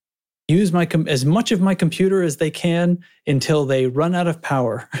do. Use as much of my computer as they can until they run out of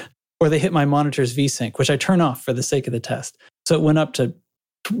power or they hit my monitor's VSync, which I turn off for the sake of the test. So it went up to,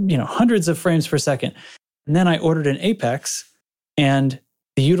 hundreds of frames per second. And then I ordered an Apex and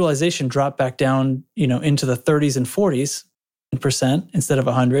the utilization dropped back down, into the 30s and 40% instead of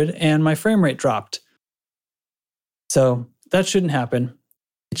 100, and my frame rate dropped. So that shouldn't happen.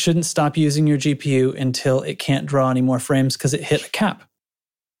 It shouldn't stop using your GPU until it can't draw any more frames because it hit a cap.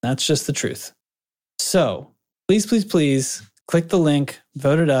 That's just the truth. So please, please, please click the link,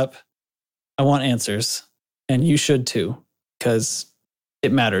 vote it up. I want answers. And you should too, because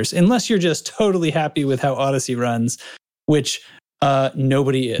it matters. Unless you're just totally happy with how Odyssey runs, which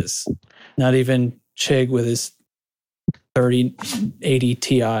nobody is. Not even Chig with his 3080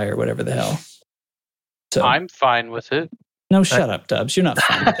 Ti or whatever the hell. So I'm fine with it. No, shut up, Dubs. You're not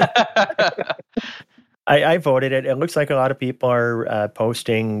fine with it. I voted it. It looks like a lot of people are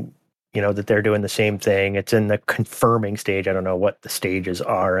posting, that they're doing the same thing. It's in the confirming stage. I don't know what the stages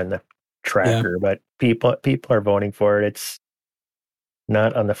are in the tracker, but people are voting for it. It's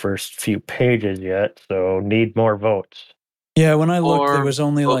not on the first few pages yet, so need more votes. Yeah, when I looked, there was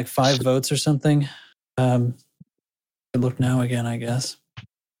only like 5 votes or something. I look now again, I guess.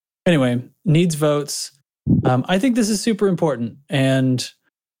 Anyway, needs votes. I think this is super important, and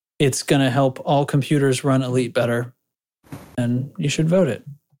it's going to help all computers run Elite better, and you should vote it.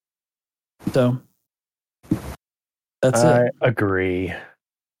 So that's it. I agree.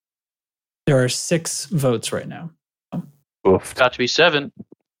 There are 6 votes right now. Oof. Got to be 7.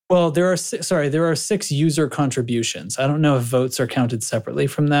 Well, there are 6 user contributions. I don't know if votes are counted separately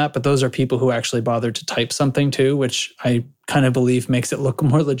from that, but those are people who actually bothered to type something too, which I kind of believe makes it look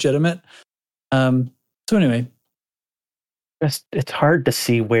more legitimate. So anyway, it's hard to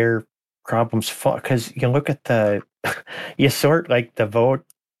see where problems fall, because you look at you sort like the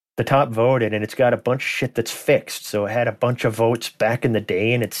top voted, and it's got a bunch of shit that's fixed. So it had a bunch of votes back in the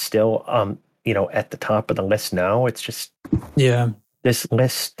day, and it's still at the top of the list now. It's just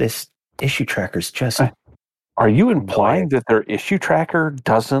this issue tracker's just. Are you implying that their issue tracker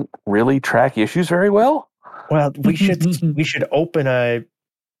doesn't really track issues very well? Well, we should open a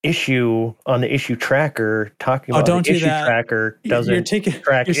issue on the issue tracker talking about don't the do issue that. Tracker doesn't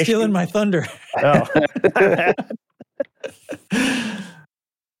track You're stealing issues. my thunder. Oh.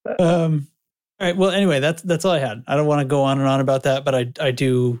 All right. Well, anyway, that's all I had. I don't want to go on and on about that, but I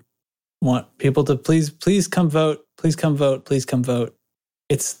do want people to please come vote. Please come vote. Please come vote.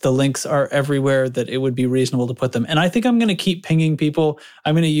 The links are everywhere that it would be reasonable to put them. And I think I'm going to keep pinging people.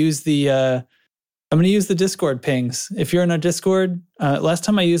 I'm going to use the Discord pings. If you're in our Discord, last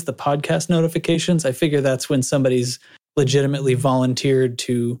time I used the podcast notifications, I figure that's when somebody's legitimately volunteered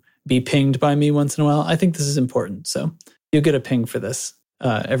to be pinged by me once in a while. I think this is important. So you'll get a ping for this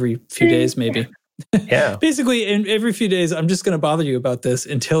every few days, maybe. Yeah. Basically, in every few days, I'm just going to bother you about this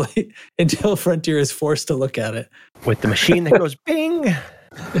until Frontier is forced to look at it. With the machine that goes bing.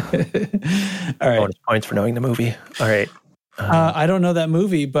 All right. Bonus points for knowing the movie. All right. I don't know that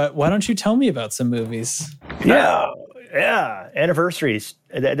movie, but why don't you tell me about some movies? Yeah. Yeah, anniversaries.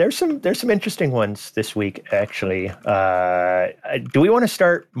 There's some interesting ones this week, actually. Do we want to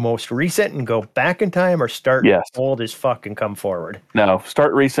start most recent and go back in time, or start old as fuck and come forward? No,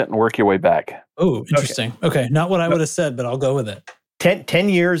 start recent and work your way back. Oh, interesting. Okay, not what I would have said, but I'll go with it. 10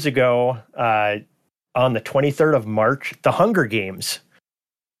 years ago, on the 23rd of March, The Hunger Games.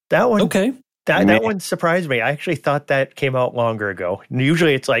 That one. Okay. That one surprised me. I actually thought that came out longer ago.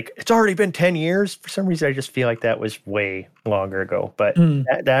 Usually it's like, it's already been 10 years. For some reason, I just feel like that was way longer ago. But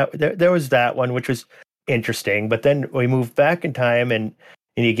there was that one, which was interesting. But then we moved back in time and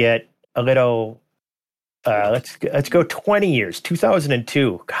you get a little, let's go 20 years,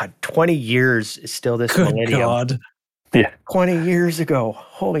 2002. God, 20 years is still this millennium. God. Yeah. 20 years ago.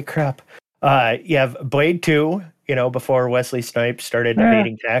 Holy crap. You have Blade 2, before Wesley Snipes started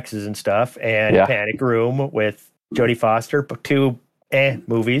evading taxes and stuff, and Panic Room with Jodie Foster, 2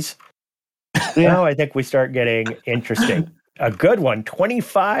 movies. Now I think we start getting interesting. A good one,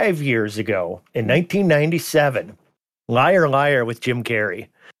 25 years ago, in 1997, Liar Liar with Jim Carrey.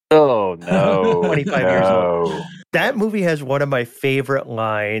 Oh, no. 25 years old. That movie has one of my favorite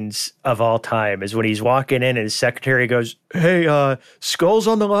lines of all time, is when he's walking in and his secretary goes, "Hey, Skull's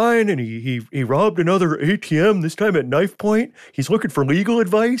on the line and he robbed another ATM, this time at knife point. He's looking for legal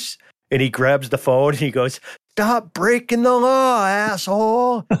advice." And he grabs the phone and he goes, "Stop breaking the law,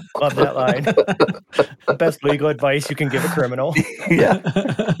 asshole." Love that line. The best legal advice you can give a criminal. Yeah.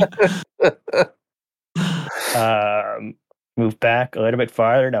 Move back a little bit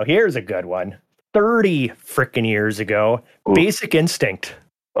farther. Now here's a good one. 30 freaking years ago, Ooh. Basic Instinct.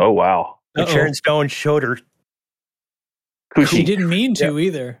 Oh, wow. And Sharon Stone showed her. She didn't mean to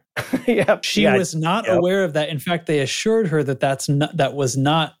either. Yep. She was not aware of that. In fact, they assured her that that was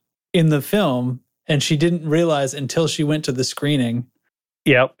not in the film, and she didn't realize until she went to the screening.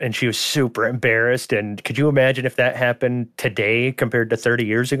 Yep, and she was super embarrassed. And could you imagine if that happened today compared to 30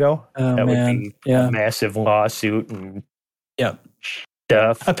 years ago? That would be a massive lawsuit and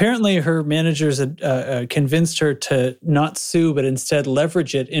stuff. Apparently, her managers had convinced her to not sue, but instead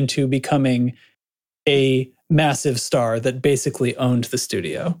leverage it into becoming a massive star that basically owned the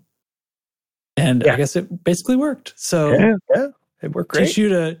studio. And I guess it basically worked. So it worked great.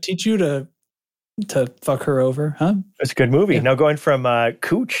 Teach you to fuck her over, huh? It's a good movie. Now going from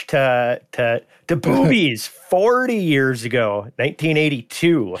Cooch to boobies, 40 years ago,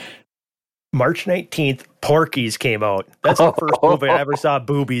 1982. March 19th, Porky's came out. That's the first movie I ever saw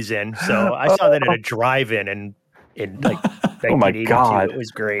boobies in. So I saw that at a drive-in in like 1982. Oh my God. It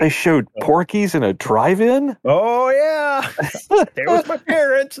was great. They showed Porky's in a drive-in? Oh yeah. There was my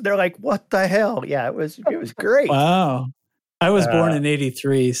parents. They're like, what the hell? Yeah, it was great. Wow. I was born in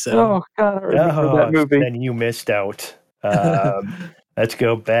 83, so. Oh God, I remember that movie. Then you missed out. Let's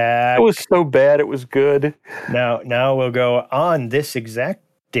go back. It was so bad it was good. Now we'll go on this exact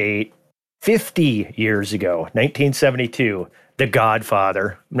date. 50 years ago, 1972, The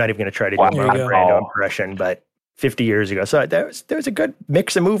Godfather. I'm not even going to try to do a Marlon Brando impression, but 50 years ago. So there was a good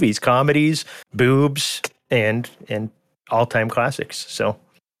mix of movies, comedies, boobs, and all-time classics. So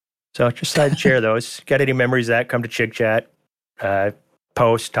just decided to share those. Got any memories of that? Come to Chig Chat,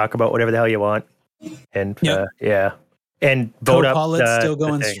 post, talk about whatever the hell you want, and and vote up. Co-pilot's still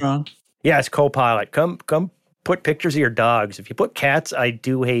going strong. Yes, Co-pilot. Come. Put pictures of your dogs. If you put cats, I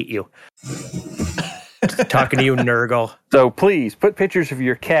do hate you. Talking to you, Nurgle. So please put pictures of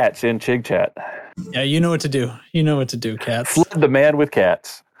your cats in Chig Chat. Yeah, you know what to do. You know what to do, cats. Flood the man with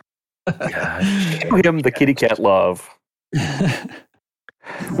cats. Show him the kitty cat love.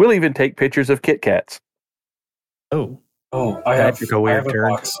 We'll even take pictures of Kit Kats. I have a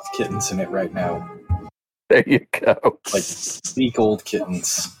box with kittens in it right now. There you go. Like week old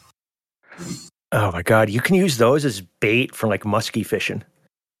kittens. Oh my God! You can use those as bait for like muskie fishing.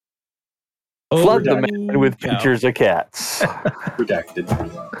 Flood the man with pictures of cats. Redacted.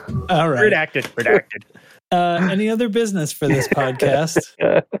 All right. Redacted. Any other business for this podcast?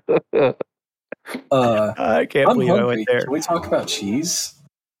 I can't believe I went there. Can we talk about cheese?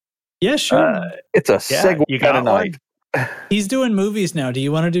 Yeah, sure. It's a segue you got night. He's doing movies now. Do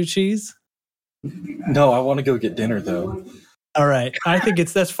you want to do cheese? No, I want to go get dinner though. All right. I think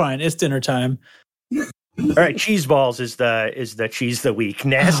that's fine. It's dinner time. All right, cheese balls is the cheese of the week.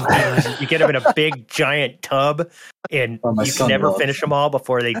 Nasty. You get them in a big giant tub, and you can never finish them all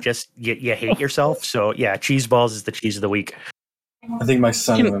before they just you hate yourself. So yeah, cheese balls is the cheese of the week. I think my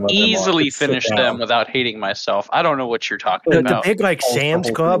son can easily finish them without hating myself. I don't know what you're talking about. The big like Sam's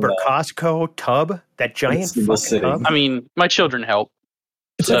Club or Costco tub, that giant fucking tub. I mean, my children help.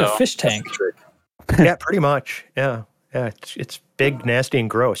 It's like a fish tank. Yeah, pretty much. Yeah, it's big, nasty, and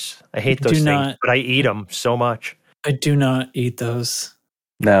gross. I hate those things, but I eat them so much. I do not eat those.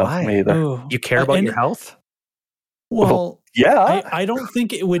 No, Why? me either. Ooh. You care about And- your health? Well, Yeah. I don't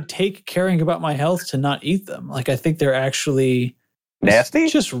think it would take caring about my health to not eat them. Like, I think they're actually Nasty?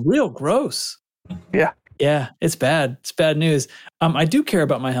 just real gross. Yeah. Yeah, it's bad. It's bad news. I do care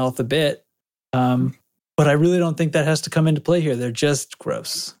about my health a bit, but I really don't think that has to come into play here. They're just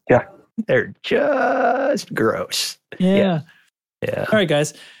gross. They're just gross. Yeah. Yeah. All right,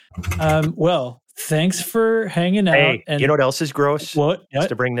 guys. Well, thanks for hanging out. Hey, And you know what else is gross? what? Just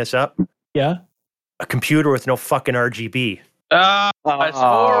to bring this up, Yeah. a computer with no fucking RGB. That's come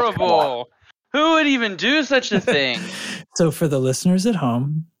horrible. Who would even do such a thing? So for the listeners at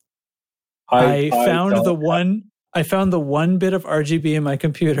home, I found the one bit of RGB in my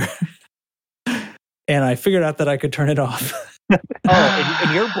computer, and I figured out that I could turn it off.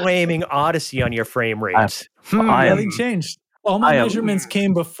 And you're blaming Odyssey on your frame rates. Nothing changed. All my I am- measurements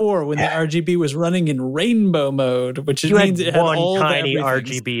came before when the RGB was running in rainbow mode, which You means had it had one all tiny the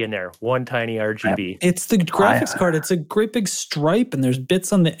everythings. RGB in there. One tiny RGB. It's the graphics card. It's a great big stripe, and there's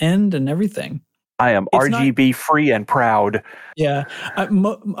bits on the end and everything. I am It's not- RGB free and proud. Yeah.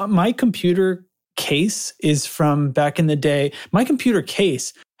 My computer case is from back in the day. My computer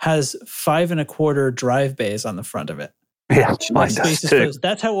case has 5 1/4 drive bays on the front of it. Yeah, mine does Spaces too. froze.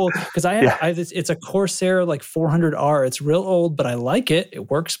 That's how old, because I have it's a Corsair like 400R. It's real old, but I like it.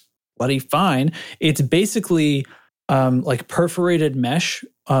 It works bloody fine. It's basically like perforated mesh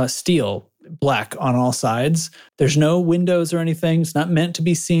steel, black on all sides. There's no windows or anything. It's not meant to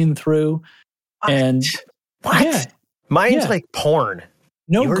be seen through. And What? yeah, Mine's Yeah. like porn.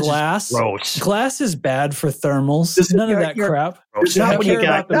 no Yours is glass. gross. Glass is bad for thermals. This is- None of you're- that you're- crap. Gross. You Not have when to you care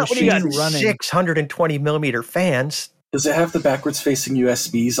got, about the not when you got machine running. 620 millimeter fans. Does it have the backwards facing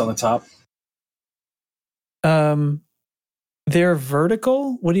USBs on the top? They're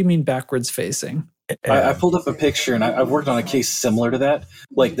vertical. What do you mean backwards facing? I pulled up a picture and I've worked on a case similar to that.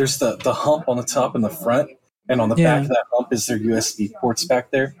 Like there's the hump on the top and the front, and on the Yeah. back of that hump is their USB ports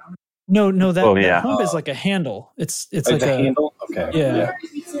back there. No, that, Oh, that yeah. hump is like a handle. It's Like like the a handle? Okay. Yeah.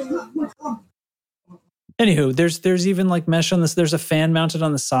 Anywho, there's even like mesh on this. There's a fan mounted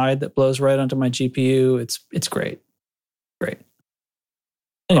on the side that blows right onto my GPU. It's great. Great.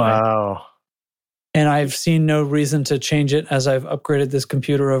 Anyway, Wow. and I've seen no reason to change it as I've upgraded this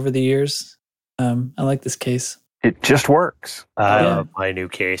computer over the years. I like this case. It just works. Yeah. My new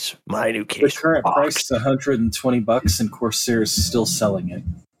case. My new The case. current box. price is $120 and Corsair is still selling it.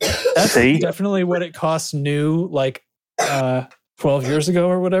 That's See? definitely what it costs new, like 12 years ago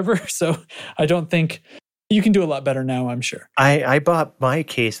or whatever. So I don't think you can do a lot better now, I'm sure. I bought my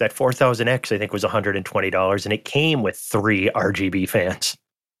case, that 4000X, I think was $120, and it came with 3 RGB fans.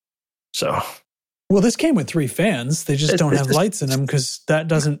 So Well, this came with 3 fans. They just don't have lights in them because that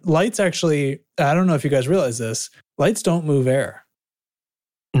doesn't. Lights actually, I don't know if you guys realize this. Lights don't move air.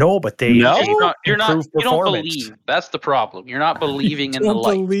 no, but they No? You don't improve performance. believe. That's the problem. You're not believing in the Don't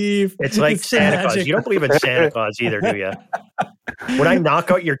light. believe. It's like the Santa Claus. magic. You don't believe in Santa Claus either, do you? When I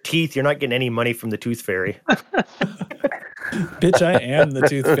knock out your teeth, you're not getting any money from the Tooth Fairy. Bitch, I am the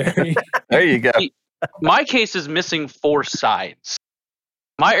Tooth Fairy. There you go. My case is missing 4 sides.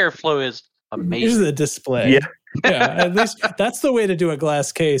 My airflow is Here's amazing. the display. Yeah. Yeah, at least that's the way to do a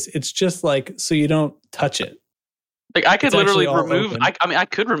glass case. It's just like so you don't touch it. Like I could It's literally actually all remove. open. I mean, I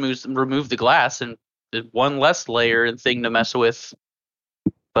could remove the glass and one less layer and thing to mess with.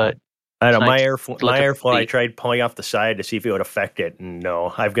 But I don't know, Nice. my airflow, I Neat. tried pulling off the side to see if it would affect it. And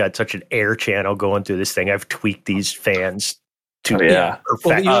no, I've got such an air channel going through this thing. I've tweaked these fans to Yeah. Well,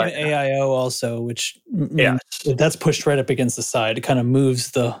 perfect. you have an AIO also, which means Yes. that's pushed right up against the side. It kind of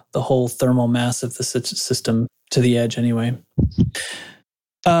moves the whole thermal mass of the system to the edge anyway.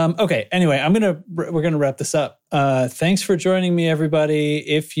 Okay. Anyway, we're gonna wrap this up. Thanks for joining me, everybody.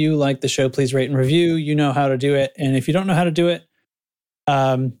 If you like the show, please rate and review. You know how to do it, and if you don't know how to do it,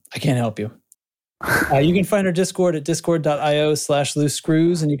 I can't help you. You can find our Discord at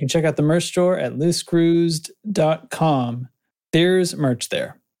discord.io/loosescrews, and you can check out the merch store at loosescrews.com. There's merch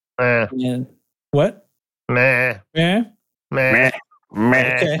there. Meh, And what? meh, Yeah. meh,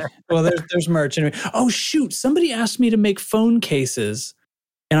 meh. Okay. Well, there's merch anyway. Oh shoot! Somebody asked me to make phone cases,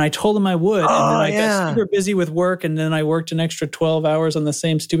 and I told them I would. And then Oh, I yeah. got super busy with work, and then I worked an extra 12 hours on the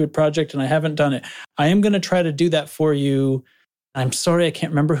same stupid project, and I haven't done it. I am going to try to do that for you. I'm sorry, I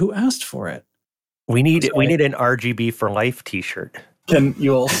can't remember who asked for it. We need an RGB for life T-shirt. Can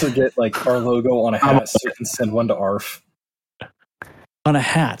you also get like our logo on a hat so you can send one to ARF? On a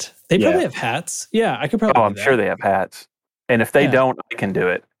hat. They Yeah. probably have hats. Yeah, I could probably. Oh, do I'm that. sure they have hats. And if they Yeah. don't, I can do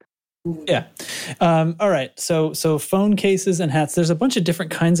it. Yeah. All right. So phone cases and hats. There's a bunch of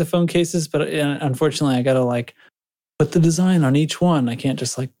different kinds of phone cases, but unfortunately, I gotta like put the design on each one. I can't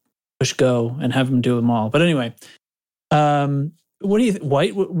just like push go and have them do them all. But anyway, what do you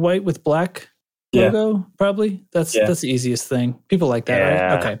white with black logo? Probably that's the easiest thing. People like that,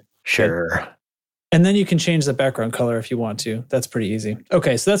 right? Okay, sure. Good. And then you can change the background color if you want to. That's pretty easy.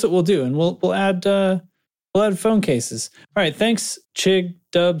 Okay, so that's what we'll do, and we'll add phone cases. All right, thanks, Chig,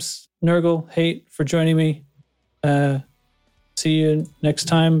 Dubs, Nurgle, Hate for joining me. See you next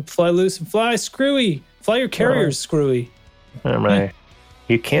time. Fly loose and fly, Screwy. Fly your carriers, Screwy.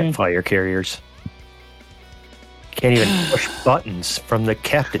 You can't fly your carriers. Can't even push buttons from the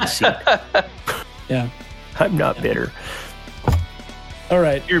captain's seat. Yeah. I'm not bitter. All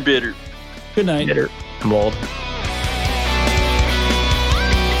right. You're bitter. Good night. Bitter. I'm old.